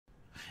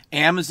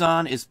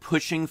Amazon is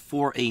pushing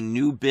for a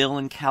new bill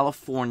in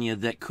California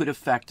that could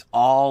affect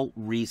all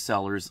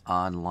resellers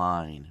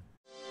online.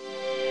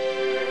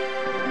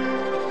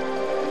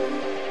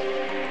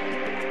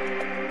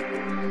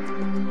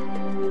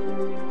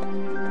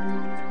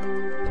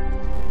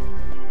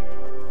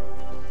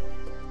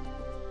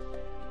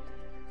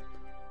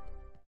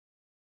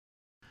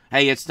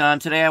 Hey, it's Don.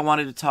 Today I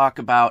wanted to talk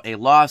about a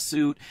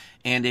lawsuit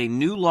and a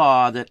new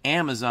law that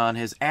Amazon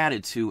has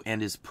added to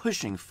and is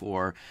pushing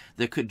for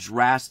that could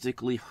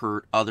drastically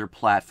hurt other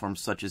platforms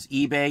such as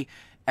eBay,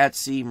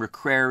 Etsy,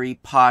 McCrary,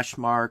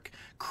 Poshmark,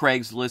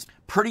 Craigslist,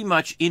 pretty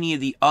much any of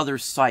the other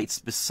sites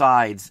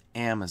besides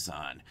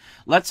Amazon.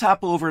 Let's hop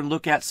over and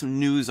look at some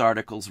news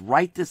articles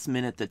right this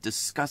minute that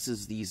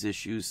discusses these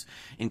issues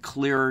in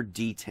clearer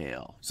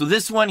detail. So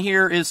this one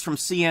here is from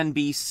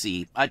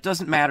CNBC. It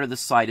doesn't matter the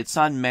site. It's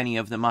on many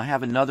of them. I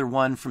have another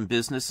one from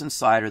Business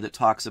Insider that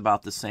talks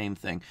about the same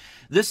thing.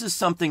 This is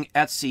something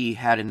Etsy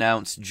had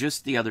announced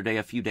just the other day,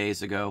 a few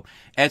days ago.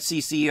 Etsy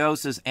CEO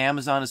says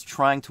Amazon is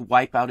trying to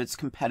wipe out its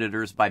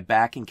competitors by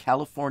backing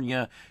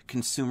California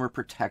Consumer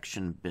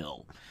Protection Bill.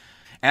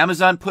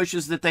 Amazon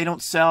pushes that they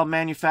don't sell,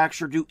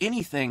 manufacture, do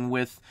anything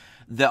with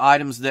the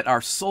items that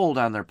are sold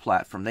on their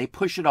platform. They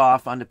push it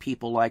off onto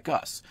people like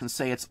us and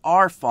say it's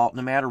our fault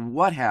no matter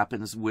what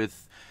happens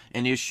with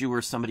an issue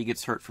or somebody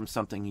gets hurt from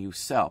something you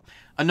sell.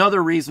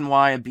 Another reason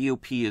why a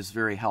BOP is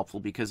very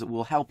helpful, because it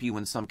will help you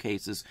in some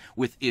cases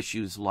with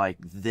issues like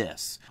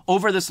this.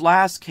 Over this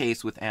last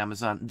case with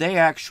Amazon, they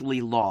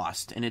actually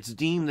lost, and it's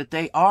deemed that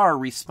they are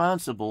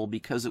responsible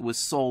because it was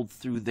sold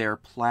through their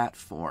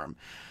platform.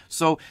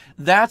 So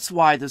that's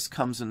why this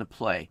comes into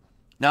play.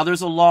 Now,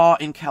 there's a law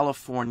in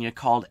California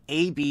called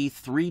AB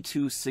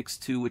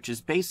 3262, which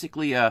is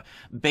basically a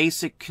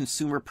basic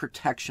consumer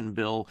protection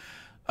bill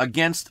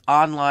against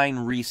online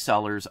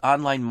resellers,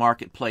 online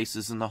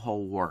marketplaces, and the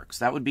whole works.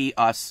 That would be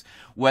us,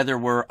 whether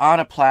we're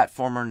on a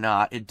platform or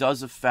not. It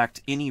does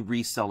affect any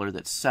reseller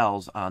that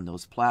sells on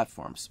those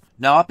platforms.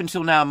 Now, up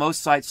until now,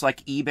 most sites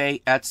like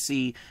eBay,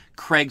 Etsy,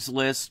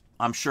 Craigslist,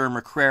 I'm sure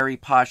McCrary,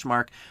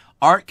 Poshmark,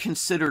 aren't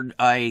considered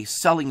a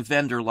selling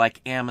vendor like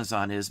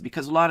Amazon is,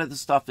 because a lot of the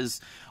stuff is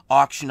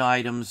auction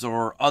items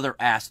or other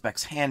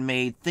aspects,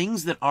 handmade,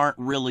 things that aren't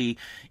really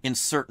in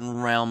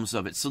certain realms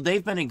of it. So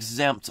they've been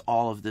exempt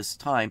all of this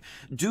time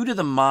due to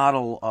the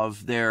model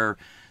of their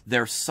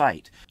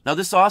site. Now,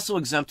 this also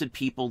exempted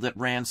people that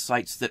ran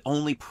sites that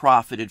only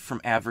profited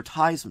from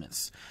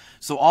advertisements.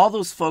 So all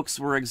those folks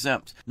were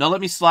exempt. Now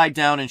let me slide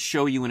down and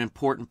show you an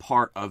important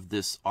part of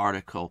this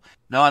article.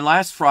 Now, on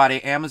last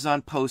Friday,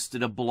 Amazon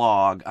posted a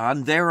blog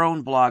on their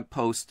own blog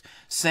post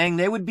saying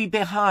they would be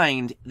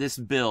behind this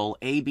bill,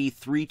 AB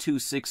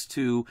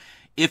 3262,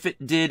 if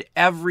it did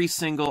every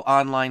single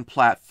online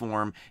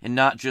platform and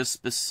not just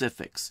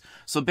specifics.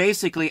 So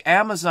basically,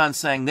 Amazon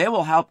saying they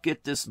will help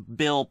get this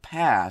bill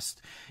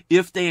passed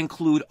if they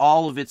include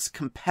all of its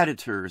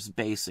competitors,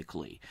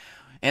 basically.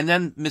 And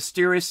then,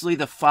 mysteriously,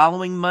 the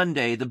following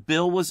Monday, the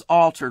bill was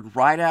altered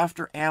right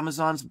after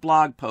Amazon's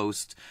blog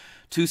post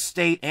to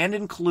state and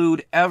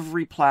include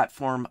every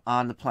platform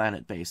on the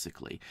planet,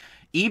 basically.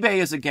 eBay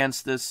is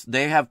against this.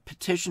 They have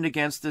petitioned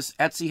against this.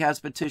 Etsy has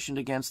petitioned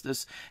against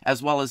this,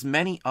 as well as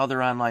many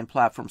other online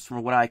platforms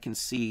from what I can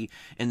see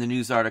in the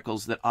news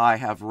articles that I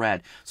have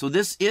read. So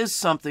this is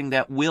something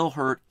that will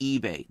hurt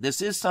eBay.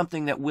 This is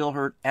something that will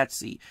hurt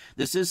Etsy.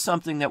 This is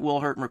something that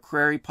will hurt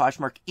McCrary,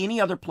 Poshmark, any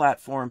other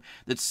platform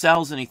that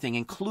sells anything,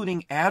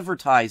 including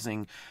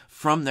advertising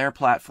from their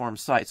platform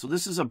site. So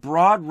this is a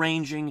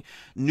broad-ranging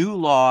new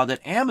law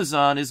that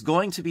Amazon is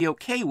going to be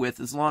okay with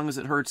as long as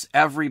it hurts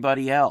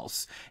everybody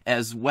else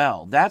as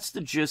well. That's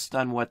the gist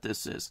on what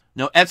this is.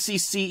 Now, Etsy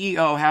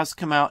CEO has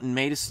come out and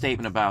made a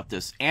statement about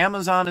this.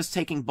 Amazon is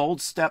taking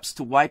bold steps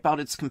to wipe out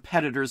its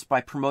competitors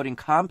by promoting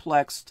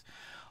complex,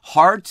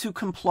 hard to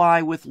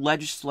comply with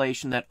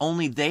legislation that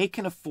only they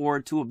can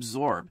afford to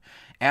absorb.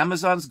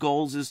 Amazon's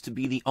goals is to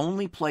be the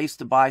only place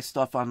to buy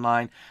stuff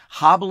online,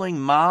 hobbling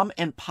mom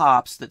and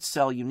pops that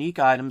sell unique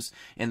items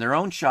in their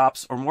own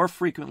shops, or more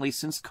frequently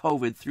since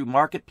COVID, through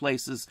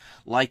marketplaces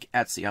like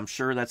Etsy. I'm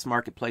sure that's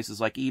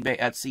marketplaces like eBay,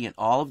 Etsy, and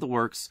all of the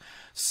works.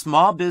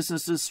 Small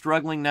businesses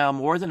struggling now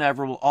more than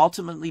ever will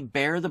ultimately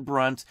bear the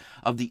brunt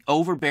of the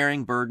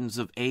overbearing burdens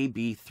of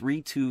AB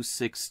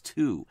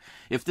 3262.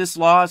 If this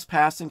law is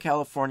passed in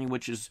California,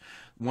 which is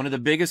one of the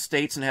biggest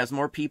states and has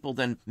more people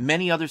than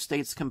many other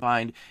states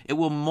combined, it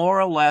will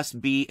more or less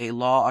be a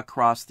law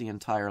across the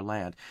entire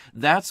land.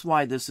 That's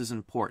why this is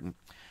important.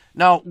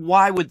 Now,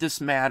 why would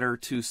this matter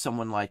to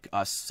someone like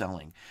us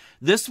selling?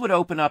 This would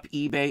open up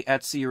eBay,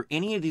 Etsy, or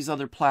any of these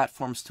other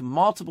platforms to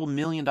multiple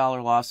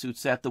million-dollar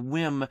lawsuits at the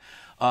whim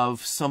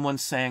of someone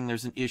saying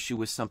there's an issue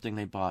with something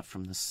they bought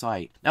from the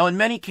site. Now, in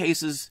many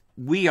cases,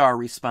 we are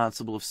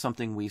responsible if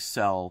something we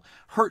sell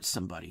hurts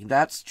somebody.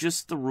 That's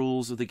just the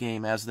rules of the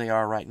game as they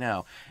are right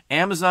now.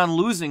 Amazon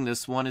losing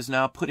this one is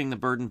now putting the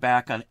burden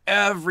back on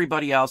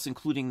everybody else,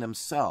 including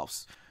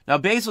themselves. Now,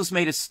 Bezos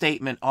made a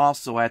statement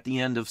also at the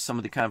end of some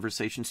of the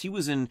conversations. He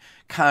was in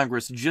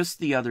Congress just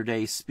the other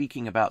day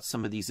speaking about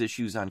some of these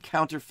issues on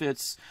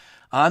counterfeits,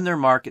 on their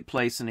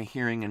marketplace in a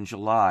hearing in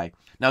July.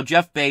 Now,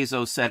 Jeff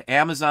Bezos said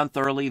Amazon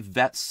thoroughly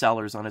vets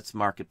sellers on its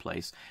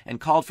marketplace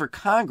and called for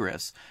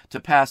Congress to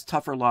pass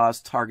tougher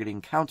laws targeting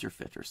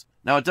counterfeiters.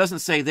 Now, it doesn't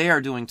say they are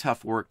doing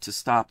tough work to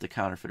stop the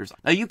counterfeiters.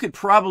 Now, you could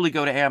probably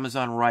go to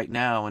Amazon right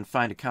now and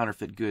find a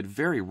counterfeit good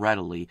very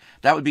readily.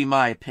 That would be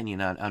my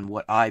opinion on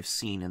what I've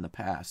seen in the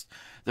past.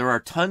 There are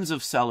tons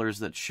of sellers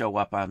that show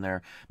up on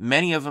there,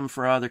 many of them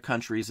for other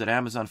countries that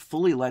Amazon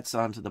fully lets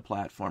onto the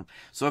platform.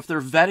 So if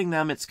they're vetting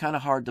them, it's kind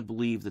of hard to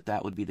believe that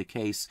that would be the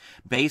case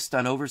based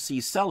on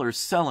overseas sellers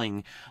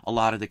selling a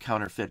lot of the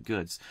counterfeit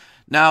goods.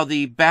 Now,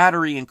 the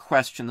battery in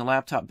question, the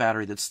laptop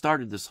battery that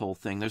started this whole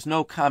thing, there's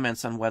no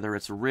comments on whether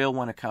it's a real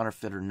one, a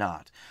counterfeit, or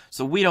not.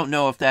 So we don't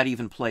know if that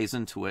even plays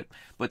into it.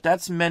 But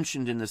that's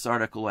mentioned in this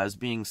article as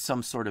being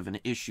some sort of an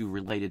issue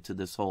related to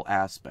this whole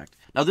aspect.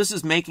 Now, this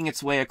is making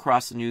its way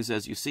across the news,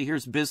 as you see.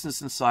 Here's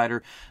Business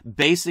Insider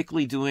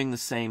basically doing the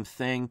same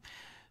thing.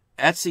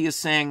 Etsy is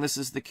saying this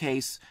is the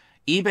case.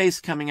 eBay's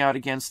coming out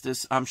against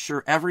this. I'm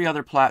sure every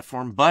other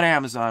platform but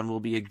Amazon will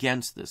be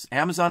against this.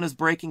 Amazon is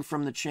breaking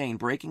from the chain,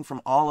 breaking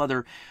from all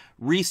other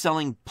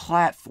reselling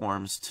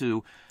platforms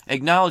to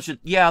acknowledge that,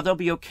 yeah, they'll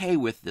be okay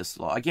with this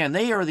law. Again,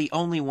 they are the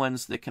only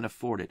ones that can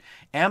afford it.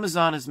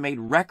 Amazon has made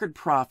record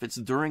profits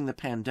during the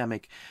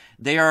pandemic.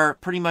 They are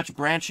pretty much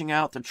branching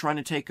out. They're trying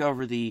to take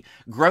over the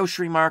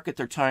grocery market.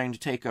 They're trying to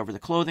take over the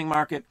clothing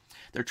market.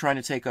 They're trying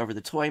to take over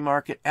the toy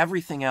market,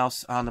 everything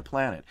else on the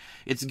planet.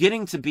 It's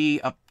getting to be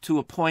up to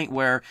a point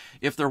where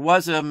if there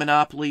was a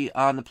monopoly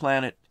on the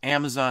planet,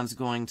 Amazon's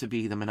going to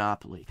be the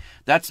monopoly.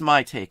 That's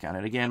my take on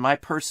it. Again, my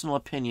personal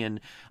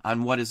opinion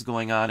on what is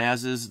going on,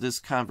 as is this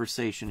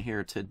conversation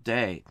here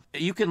today.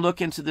 You can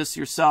look into this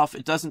yourself.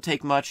 It doesn't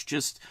take much.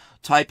 Just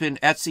type in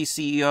Etsy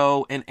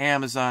CEO and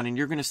Amazon, and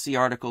you're going to see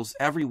articles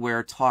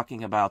everywhere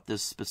talking about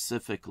this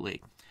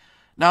specifically.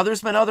 Now,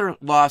 there's been other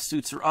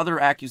lawsuits or other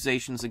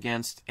accusations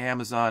against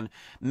Amazon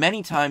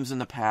many times in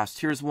the past.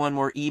 Here's one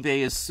where eBay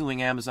is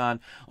suing Amazon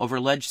over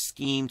alleged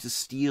scheme to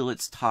steal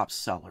its top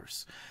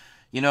sellers.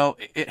 You know,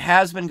 it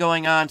has been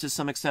going on to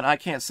some extent. I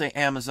can't say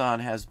Amazon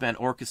has been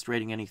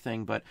orchestrating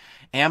anything, but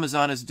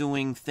Amazon is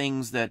doing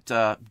things that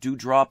do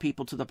draw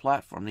people to the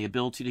platform, the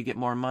ability to get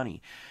more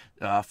money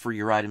for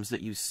your items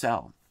that you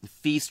sell. The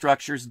fee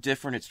structure is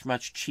different. It's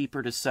much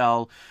cheaper to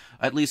sell,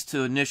 at least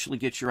to initially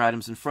get your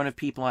items in front of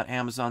people on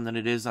Amazon than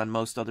it is on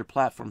most other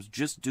platforms,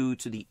 just due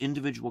to the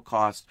individual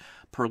cost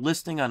per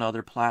listing on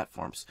other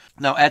platforms.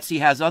 Now, Etsy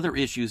has other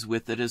issues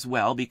with it as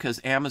well, because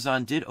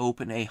Amazon did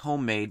open a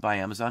Homemade by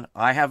Amazon.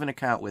 I have an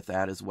account with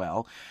that as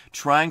well,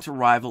 trying to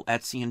rival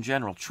Etsy in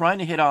general, trying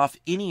to hit off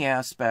any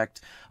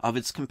aspect of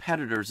its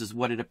competitors is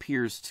what it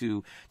appears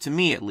to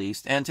me at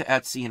least, and to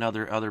Etsy and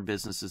other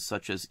businesses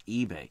such as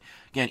eBay.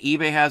 Again,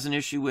 eBay has an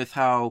issue with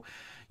how,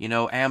 you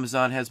know,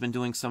 Amazon has been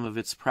doing some of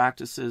its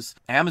practices.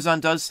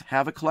 Amazon does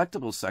have a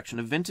collectibles section,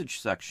 a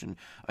vintage section,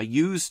 a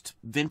used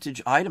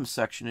vintage item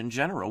section in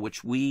general,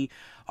 which we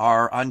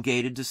are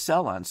ungated to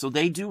sell on. So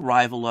they do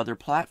rival other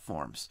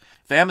platforms.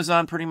 If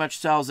Amazon pretty much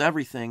sells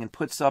everything and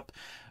puts up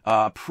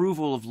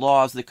approval of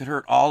laws that could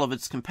hurt all of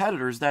its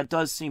competitors, that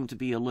does seem to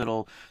be a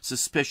little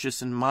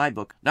suspicious in my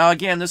book. Now,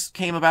 again, this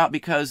came about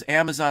because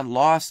Amazon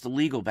lost the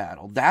legal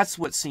battle. That's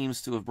what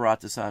seems to have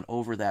brought this on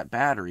over that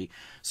battery.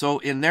 So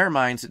in their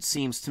minds, it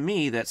seems to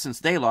me that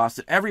since they lost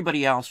it,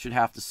 everybody else should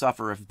have to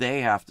suffer if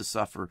they have to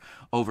suffer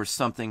over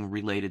something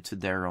related to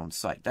their own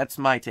site. That's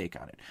my take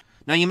on it.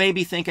 Now, you may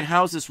be thinking,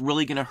 how is this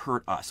really going to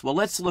hurt us? Well,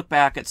 let's look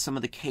back at some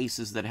of the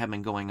cases that have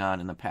been going on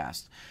in the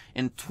past.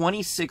 In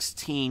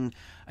 2016,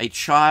 a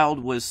child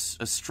was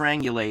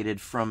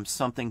strangulated from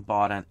something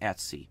bought on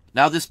Etsy.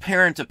 Now, this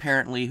parent,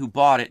 apparently, who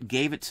bought it,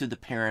 gave it to the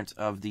parent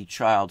of the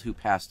child who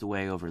passed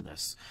away over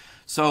this.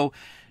 So,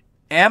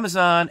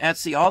 Amazon,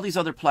 Etsy, all these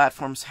other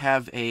platforms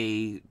have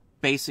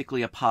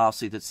basically a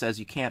policy that says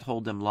you can't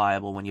hold them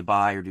liable when you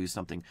buy or do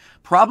something.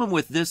 Problem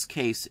with this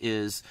case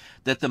is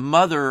that the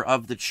mother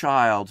of the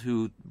child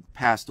who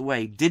passed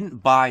away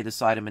didn't buy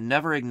this item and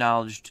never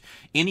acknowledged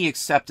any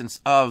acceptance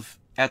of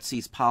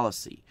Etsy's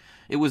policy.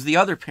 It was the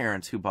other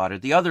parent who bought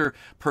it, the other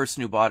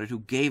person who bought it who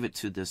gave it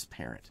to this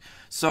parent.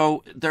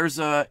 So there's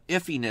a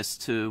iffiness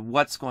to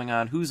what's going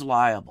on, who's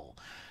liable.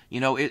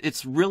 You know,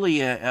 it's really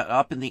a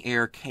up in the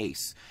air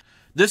case.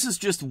 This is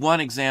just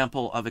one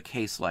example of a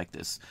case like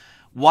this.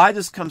 Why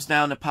this comes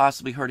down to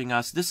possibly hurting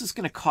us, this is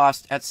going to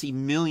cost Etsy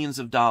millions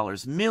of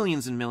dollars,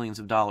 millions and millions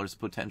of dollars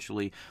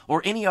potentially,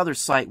 or any other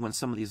site when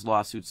some of these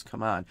lawsuits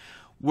come on.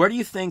 Where do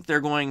you think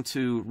they're going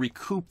to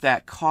recoup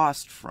that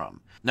cost from?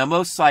 Now,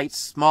 most sites,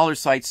 smaller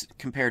sites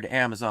compared to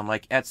Amazon,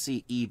 like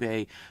Etsy,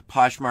 eBay,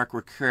 Poshmark,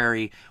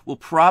 Mercari, will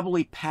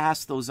probably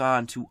pass those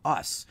on to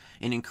us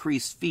and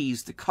increase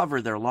fees to cover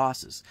their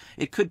losses.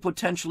 It could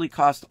potentially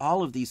cost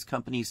all of these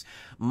companies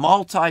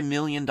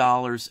multi-million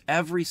dollars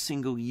every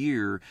single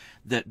year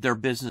that their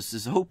business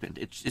is opened.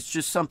 It's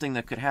just something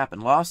that could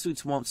happen.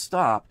 Lawsuits won't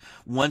stop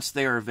once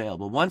they are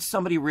available. Once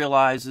somebody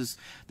realizes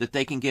that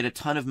they can get a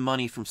ton of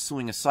money from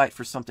suing a site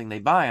for something they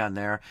buy on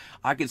there,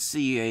 I could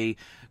see a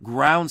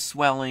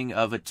groundswelling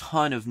of a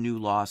ton of new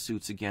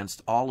lawsuits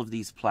against all of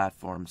these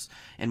platforms.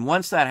 And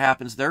once that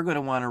happens, they're going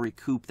to want to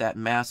recoup that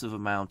massive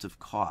amount of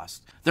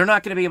cost. They're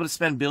not going to be able to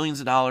spend billions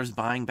of dollars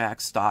buying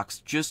back stocks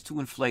just to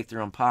inflate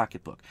their own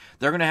pocketbook.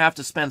 They're going to have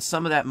to spend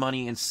some of that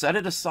money and set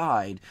it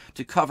aside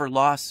to cover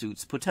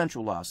lawsuits,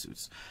 potential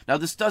lawsuits. Now,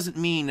 this doesn't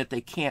mean that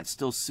they can't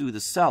still sue the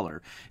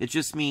seller. It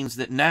just means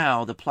that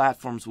now the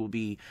platforms will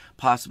be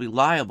possibly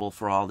liable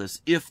for all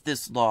this if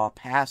this law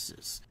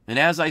passes. And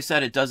as I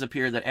said, it does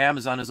appear that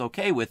Amazon is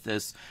okay with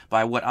this,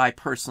 by what I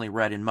personally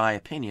read, in my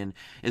opinion,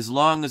 as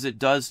long as it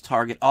does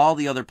target all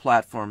the other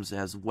platforms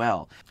as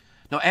well.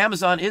 Now,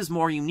 Amazon is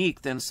more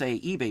unique than, say,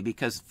 eBay,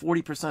 because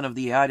 40% of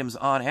the items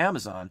on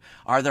Amazon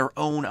are their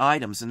own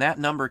items, and that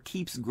number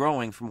keeps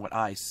growing from what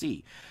I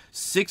see.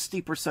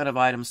 60% of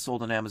items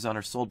sold on Amazon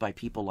are sold by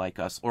people like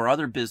us or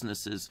other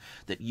businesses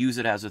that use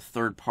it as a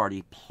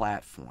third-party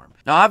platform.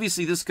 Now,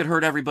 obviously, this could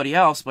hurt everybody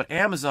else, but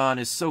Amazon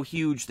is so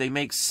huge, they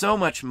make so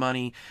much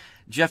money.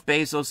 Jeff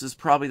Bezos is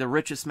probably the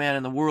richest man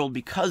in the world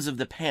because of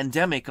the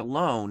pandemic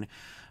alone.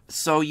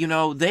 So, you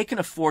know, they can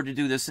afford to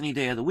do this any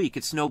day of the week.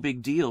 It's no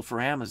big deal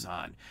for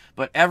Amazon.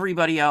 But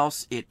everybody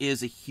else, it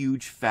is a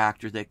huge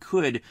factor that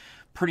could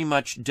pretty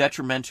much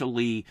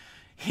detrimentally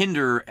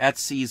hinder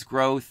Etsy's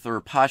growth or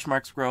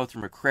Poshmark's growth or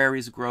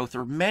McCrary's growth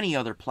or many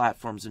other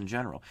platforms in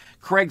general.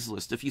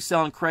 Craigslist, if you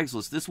sell on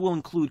Craigslist, this will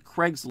include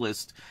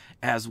Craigslist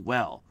as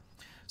well.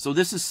 So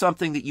this is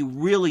something that you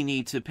really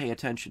need to pay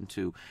attention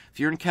to. If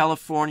you're in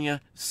California,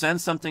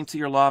 send something to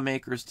your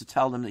lawmakers to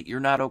tell them that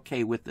you're not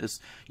okay with this.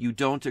 You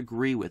don't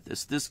agree with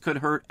this. This could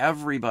hurt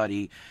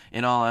everybody,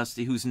 in all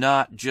honesty, who's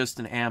not just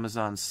an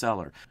Amazon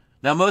seller.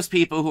 Now, most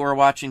people who are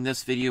watching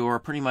this video, or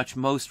pretty much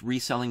most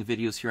reselling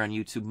videos here on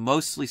YouTube,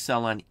 mostly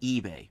sell on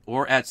eBay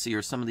or Etsy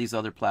or some of these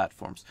other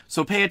platforms.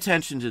 So pay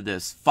attention to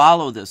this.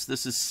 Follow this.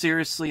 This is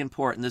seriously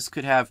important. This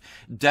could have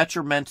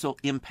detrimental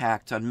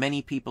impact on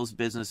many people's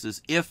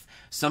businesses if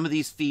some of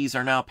these fees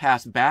are now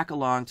passed back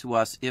along to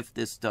us if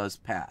this does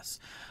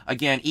pass.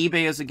 Again,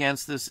 eBay is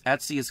against this.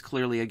 Etsy is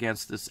clearly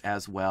against this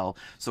as well.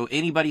 So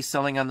anybody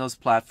selling on those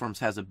platforms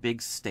has a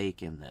big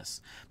stake in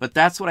this. But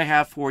that's what I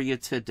have for you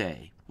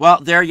today. Well,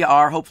 there you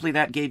are. Hopefully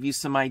that gave you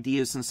some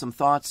ideas and some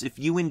thoughts. If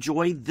you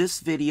enjoyed this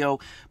video,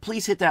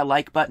 please hit that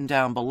like button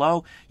down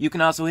below. You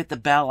can also hit the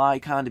bell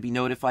icon to be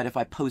notified if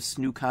I post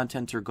new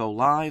content or go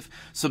live.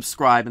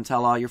 Subscribe and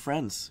tell all your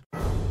friends.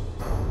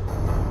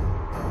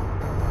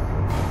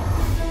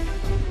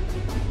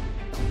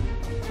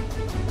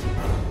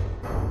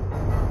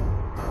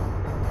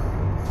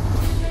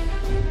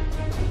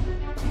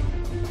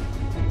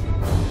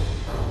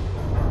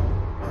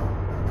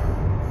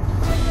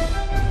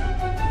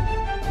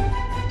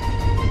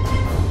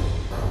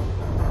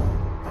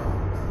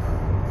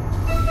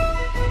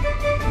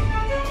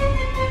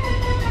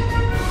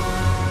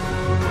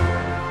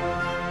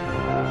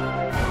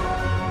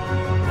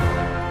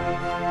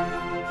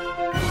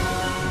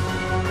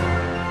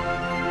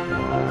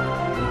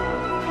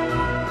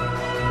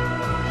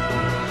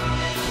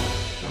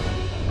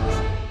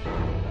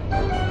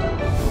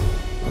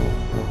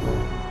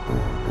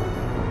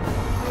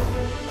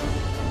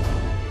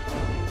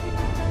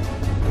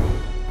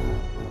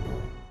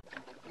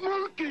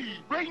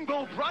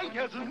 Rainbow Bright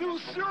has a new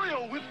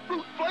cereal with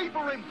fruit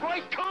flavor and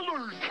bright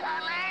colors.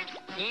 Colors?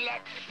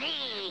 Let's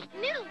see.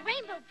 New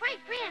Rainbow Bright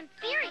brand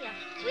cereal.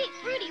 Sweet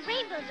fruity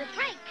rainbows of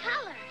bright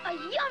color. A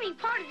yummy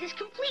part of this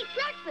complete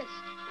breakfast.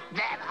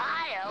 That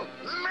aisle?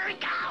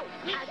 Mirko!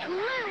 A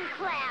glue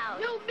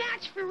cloud. No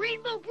match for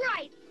Rainbow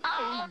Bright.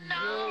 Oh,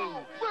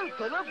 no! We're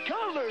full of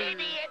colors.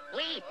 Idiot!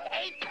 We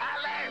hate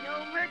color!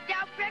 No mirked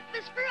out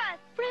breakfast for us.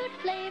 Fruit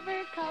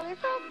flavor,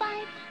 colorful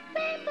bites.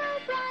 Rainbow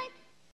Bright.